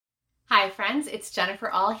Hi friends, it's Jennifer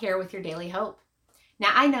All here with your Daily Hope.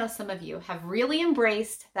 Now I know some of you have really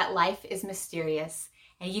embraced that life is mysterious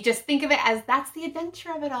and you just think of it as that's the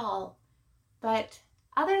adventure of it all. But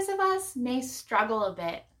others of us may struggle a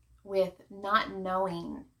bit with not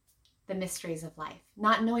knowing the mysteries of life,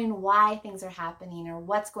 not knowing why things are happening or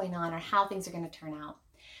what's going on or how things are going to turn out.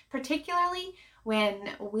 Particularly when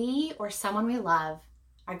we or someone we love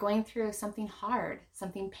are going through something hard,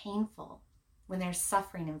 something painful, when there's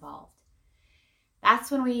suffering involved.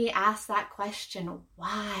 That's when we ask that question,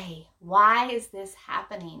 why? Why is this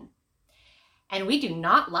happening? And we do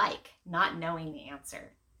not like not knowing the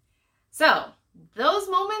answer. So those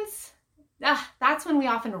moments, that's when we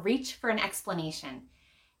often reach for an explanation.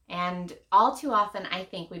 And all too often, I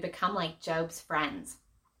think we become like Job's friends,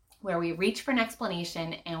 where we reach for an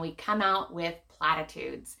explanation and we come out with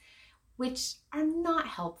platitudes, which are not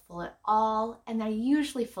helpful at all, and they're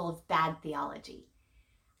usually full of bad theology.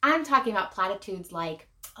 I'm talking about platitudes like,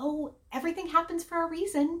 oh, everything happens for a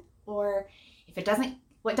reason, or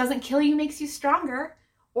what doesn't kill you makes you stronger.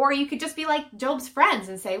 Or you could just be like Job's friends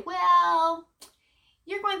and say, well,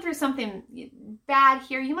 you're going through something bad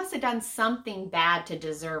here. You must have done something bad to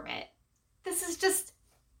deserve it. This is just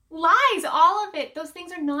lies, all of it. Those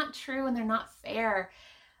things are not true and they're not fair.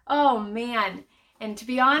 Oh man. And to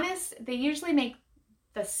be honest, they usually make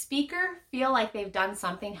the speaker feel like they've done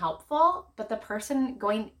something helpful, but the person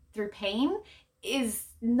going through pain is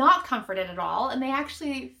not comforted at all, and they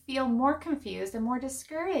actually feel more confused and more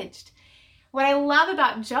discouraged. What I love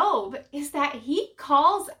about Job is that he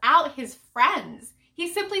calls out his friends. He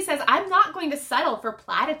simply says, I'm not going to settle for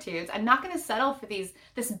platitudes. I'm not going to settle for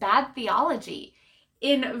this bad theology.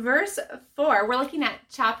 In verse 4, we're looking at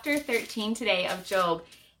chapter 13 today of Job.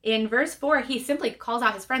 In verse 4, he simply calls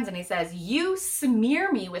out his friends and he says, you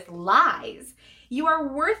smear me with lies. You are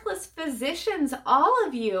worthless physicians, all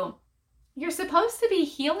of you. You're supposed to be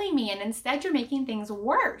healing me, and instead you're making things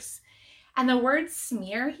worse. And the word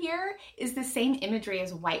smear here is the same imagery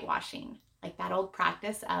as whitewashing, like that old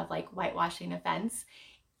practice of like whitewashing a fence.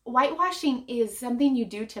 Whitewashing is something you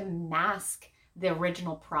do to mask the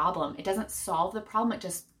original problem. It doesn't solve the problem, it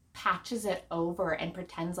just patches it over and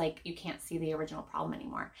pretends like you can't see the original problem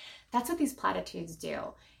anymore. That's what these platitudes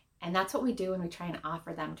do. And that's what we do when we try and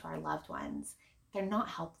offer them to our loved ones. They're not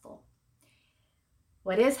helpful.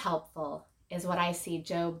 What is helpful is what I see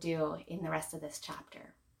Job do in the rest of this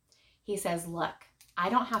chapter. He says, look, I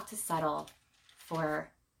don't have to settle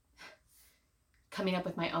for coming up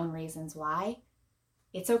with my own reasons why.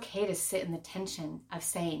 It's okay to sit in the tension of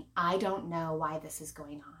saying, I don't know why this is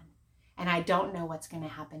going on. And I don't know what's going to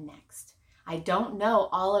happen next. I don't know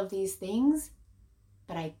all of these things,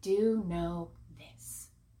 but I do know this.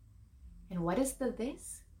 And what is the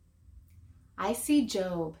this? I see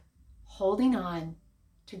Job holding on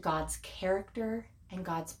to God's character and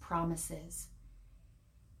God's promises.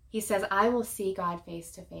 He says, I will see God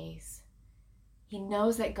face to face. He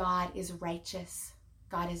knows that God is righteous,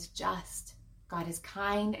 God is just, God is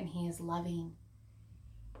kind, and he is loving.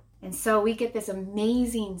 And so we get this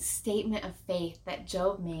amazing statement of faith that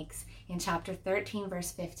Job makes in chapter 13,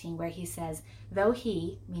 verse 15, where he says, though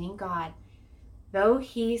he, meaning God, though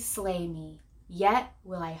he slay me, yet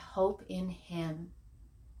will I hope in him.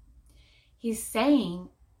 He's saying,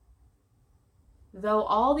 though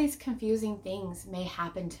all these confusing things may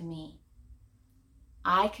happen to me,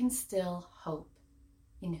 I can still hope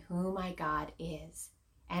in who my God is.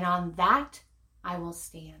 And on that I will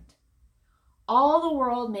stand. All the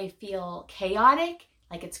world may feel chaotic,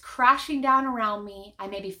 like it's crashing down around me. I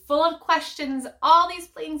may be full of questions, all these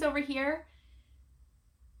things over here,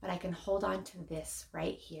 but I can hold on to this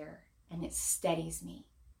right here, and it steadies me.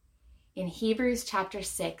 In Hebrews chapter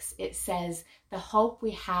 6, it says, the hope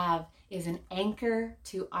we have is an anchor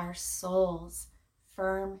to our souls,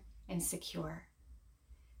 firm and secure.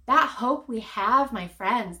 That hope we have, my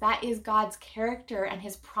friends, that is God's character and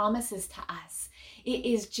his promises to us. It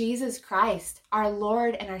is Jesus Christ, our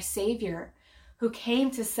Lord and our Savior, who came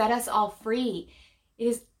to set us all free. It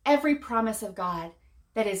is every promise of God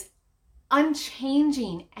that is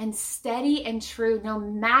unchanging and steady and true, no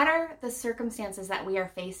matter the circumstances that we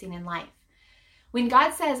are facing in life. When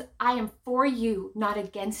God says, I am for you, not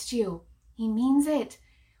against you, he means it.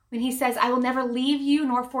 When he says, I will never leave you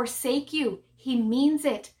nor forsake you, he means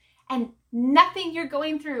it. And nothing you're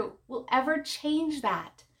going through will ever change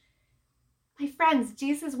that. My friends,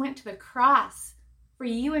 Jesus went to the cross for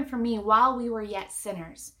you and for me while we were yet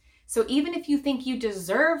sinners. So even if you think you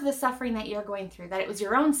deserve the suffering that you're going through, that it was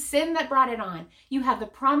your own sin that brought it on, you have the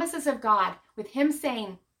promises of God with him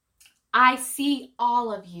saying, I see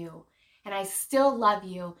all of you. and I still love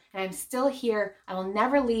you, and I'm still here. I will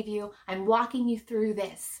never leave you. I'm walking you through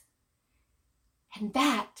this. And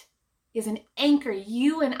that is an anchor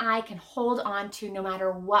you and I can hold on to no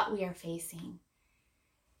matter what we are facing.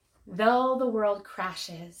 Though the world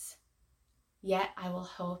crashes, yet I will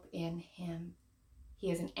hope in him.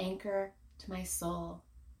 He is an anchor to my soul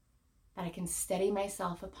that I can steady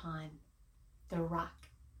myself upon, the rock,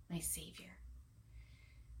 my Savior.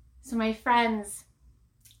 So my friends,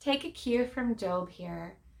 take a cue from Job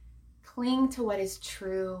here. Cling to what is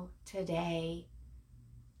true today.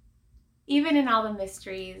 Even in all the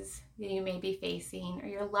mysteries that you may be facing or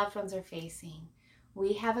your loved ones are facing,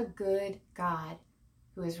 we have a good God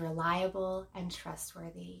who is reliable and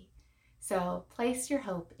trustworthy. So place your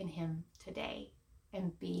hope in him today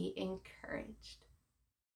and be encouraged.